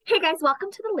Guys,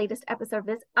 welcome to the latest episode of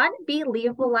This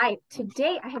Unbelievable Life.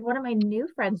 Today, I have one of my new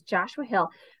friends, Joshua Hill,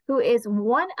 who is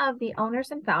one of the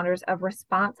owners and founders of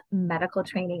Response Medical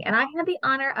Training. And I had the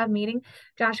honor of meeting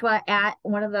Joshua at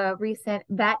one of the recent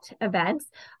veteran events,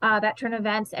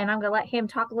 and I'm going to let him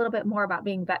talk a little bit more about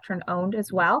being veteran owned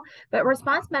as well. But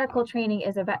Response Medical Training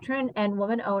is a veteran and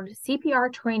woman owned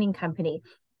CPR training company.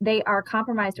 They are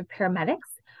comprised of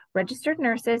paramedics, registered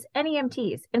nurses, and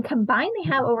EMTs. And combined, they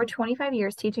have over 25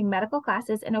 years teaching medical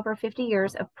classes and over 50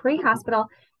 years of pre-hospital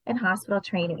and hospital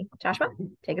training. Joshua,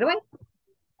 take it away.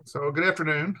 So good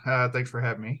afternoon. Thanks for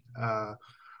having me.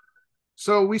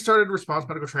 So we started Response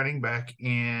Medical Training back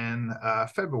in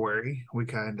February. We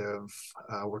kind of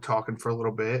were talking for a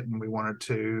little bit, and we wanted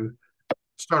to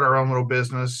start our own little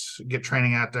business, get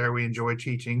training out there. We enjoy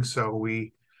teaching, so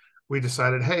we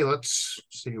decided, hey, let's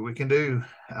see what we can do.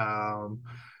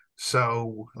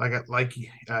 So like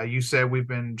you said, we've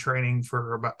been training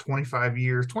for about 25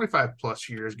 years, 25 plus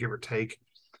years, give or take.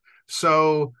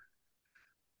 So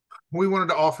we wanted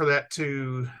to offer that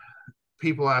to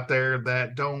people out there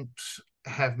that don't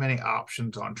have many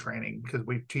options on training, because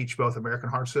we teach both American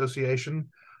Heart Association,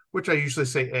 which I usually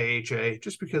say AHA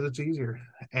just because it's easier.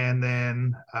 And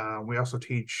then we also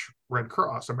teach Red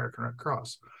Cross, American Red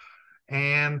Cross.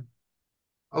 And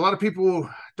a lot of people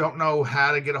don't know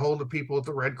how to get a hold of people at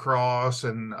the Red Cross,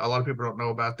 and a lot of people don't know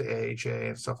about the AHA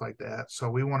and stuff like that. So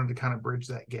we wanted to kind of bridge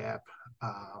that gap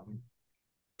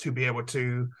to be able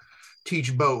to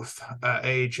teach both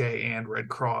AHA and Red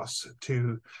Cross,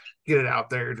 to get it out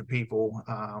there to people,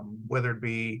 whether it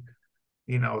be,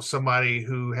 somebody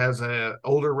who has an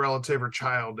older relative or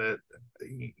child that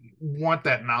want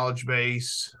that knowledge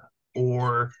base,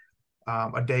 or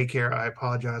a daycare. I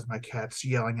apologize, my cat's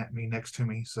yelling at me next to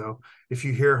me, so if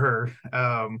you hear her.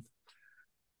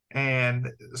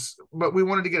 But we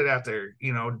wanted to get it out there.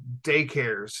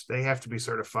 Daycares, they have to be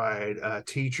certified.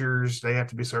 Teachers, they have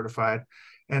to be certified,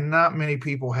 and not many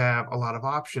people have a lot of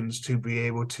options to be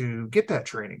able to get that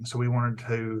training. So we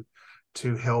wanted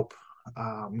to help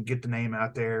get the name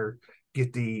out there,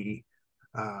 get the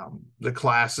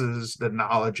classes, the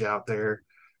knowledge out there.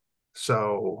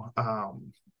 So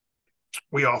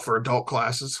we offer adult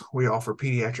classes, we offer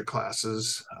pediatric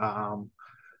classes,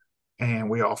 and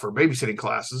we offer babysitting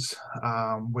classes.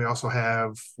 We also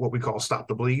have what we call Stop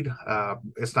the Bleed.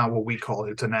 It's not what we call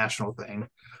it, it's a national thing,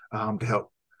 to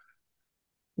help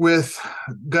with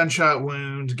gunshot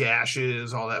wounds,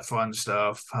 gashes, all that fun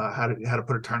stuff, how to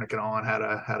put a tourniquet on,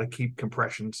 how to keep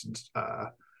compressions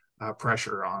and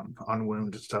pressure on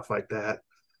wounds and stuff like that.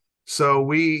 So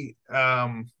we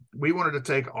wanted to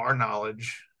take our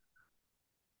knowledge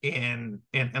in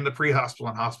the pre-hospital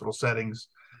and hospital settings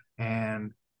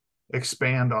and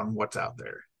expand on what's out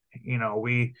there.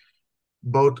 We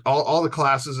both, all the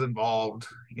classes involved,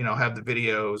 have the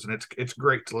videos, and it's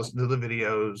great to listen to the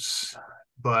videos.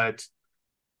 But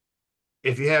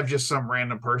if you have just some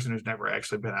random person who's never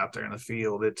actually been out there in the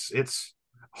field, it's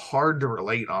hard to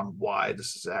relate on why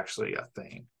this is actually a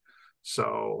thing.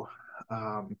 So,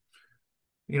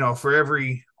 for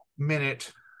every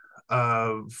minute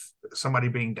of somebody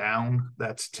being down,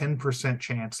 that's 10%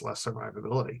 chance less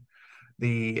survivability.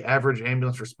 The average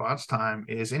ambulance response time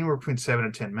is anywhere between 7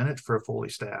 and 10 minutes for a fully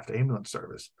staffed ambulance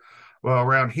service. Well,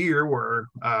 around here where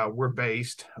we're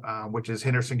based, which is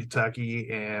Henderson, Kentucky,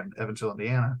 and Evansville,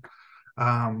 Indiana,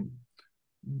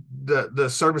 the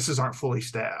services aren't fully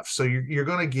staffed. So you're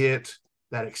going to get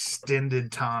that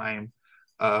extended time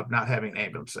of not having an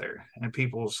ambulance there, and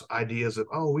people's ideas of,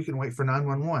 oh, we can wait for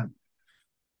 911.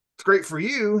 It's great for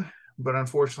you, but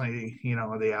unfortunately,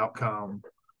 the outcome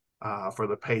for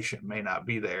the patient may not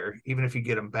be there. Even if you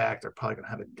get them back, they're probably going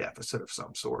to have a deficit of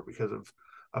some sort because of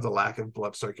the lack of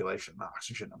blood circulation and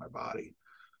oxygen in their body.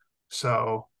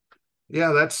 So,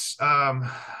 yeah, that's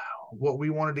what we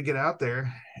wanted to get out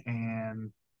there,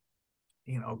 and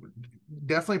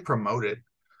definitely promote it.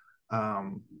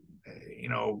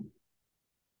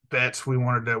 Vets, we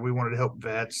wanted to help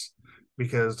vets,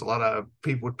 because a lot of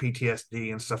people with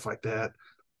PTSD and stuff like that,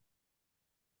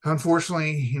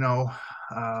 unfortunately,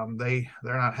 they're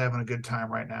not having a good time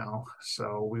right now.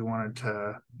 So we wanted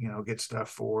to, get stuff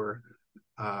for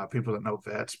people that know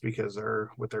vets, because they're,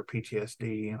 with their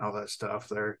PTSD and all that stuff,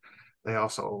 they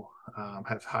also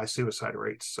have high suicide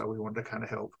rates. So we wanted to kind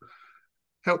of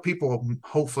help people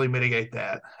hopefully mitigate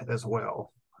that as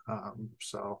well.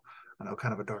 So I know,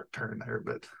 kind of a dark turn there,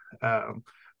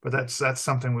 but that's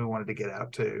something we wanted to get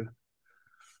out to.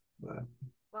 But,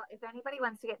 well, if anybody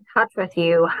wants to get in touch with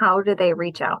you, how do they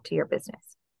reach out to your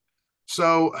business?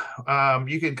 So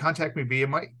you can contact me via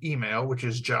my email, which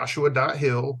is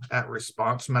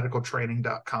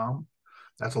joshua.hill@responsemedicaltraining.com.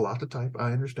 That's a lot to type.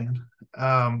 I understand.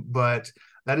 But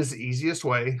that is the easiest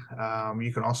way.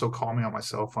 You can also call me on my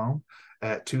cell phone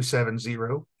at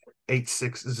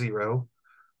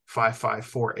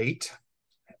 270-860-5548.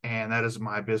 And that is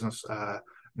my business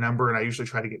number. And I usually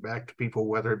try to get back to people,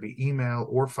 whether it be email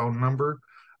or phone number,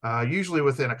 usually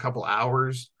within a couple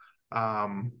hours,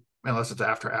 unless it's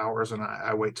after hours. And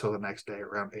I wait till the next day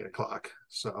around 8 o'clock.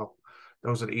 So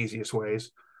those are the easiest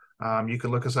ways. You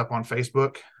can look us up on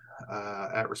Facebook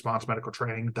at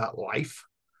responsemedicaltraining.life.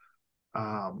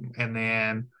 And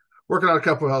then working on a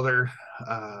couple of other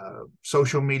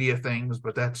social media things,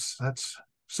 but that's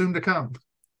soon to come.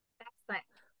 Excellent.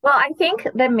 Well, I think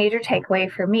the major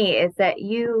takeaway for me is that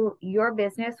your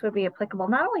business would be applicable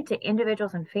not only to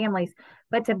individuals and families,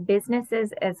 but to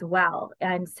businesses as well.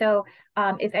 And so,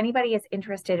 if anybody is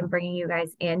interested in bringing you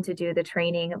guys in to do the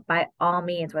training, by all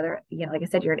means, whether, like I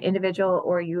said, you're an individual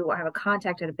or you have a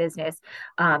contact at a business,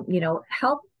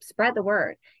 help spread the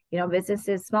word.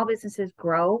 Small businesses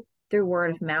grow through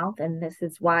word of mouth. And this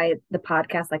is why the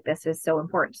podcast like this is so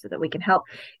important, so that we can help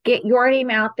get your name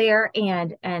out there.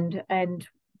 And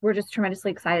we're just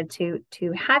tremendously excited to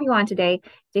have you on today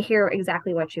to hear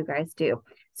exactly what you guys do.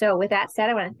 So with that said,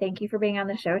 I want to thank you for being on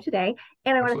the show today.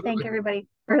 And I want to thank Absolutely. everybody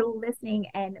for listening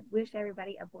and wish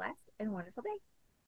everybody a blessed and wonderful day.